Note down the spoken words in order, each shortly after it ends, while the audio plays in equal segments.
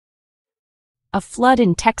A flood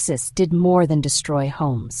in Texas did more than destroy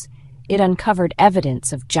homes. It uncovered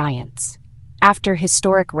evidence of giants. After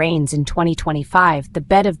historic rains in 2025, the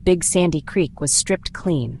bed of Big Sandy Creek was stripped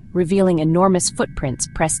clean, revealing enormous footprints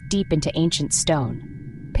pressed deep into ancient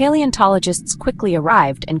stone. Paleontologists quickly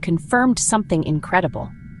arrived and confirmed something incredible.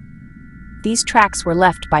 These tracks were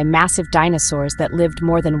left by massive dinosaurs that lived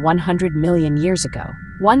more than 100 million years ago.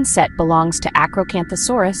 One set belongs to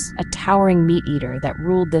Acrocanthosaurus, a towering meat-eater that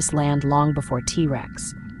ruled this land long before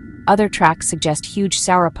T-Rex. Other tracks suggest huge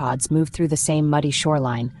sauropods moved through the same muddy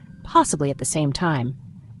shoreline, possibly at the same time.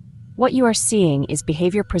 What you are seeing is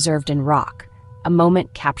behavior preserved in rock, a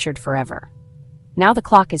moment captured forever. Now the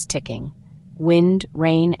clock is ticking. Wind,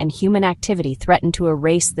 rain, and human activity threaten to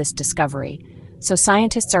erase this discovery, so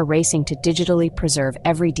scientists are racing to digitally preserve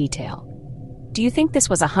every detail. Do you think this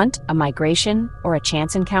was a hunt, a migration, or a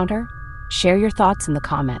chance encounter? Share your thoughts in the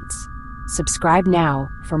comments. Subscribe now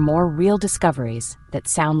for more real discoveries that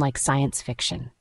sound like science fiction.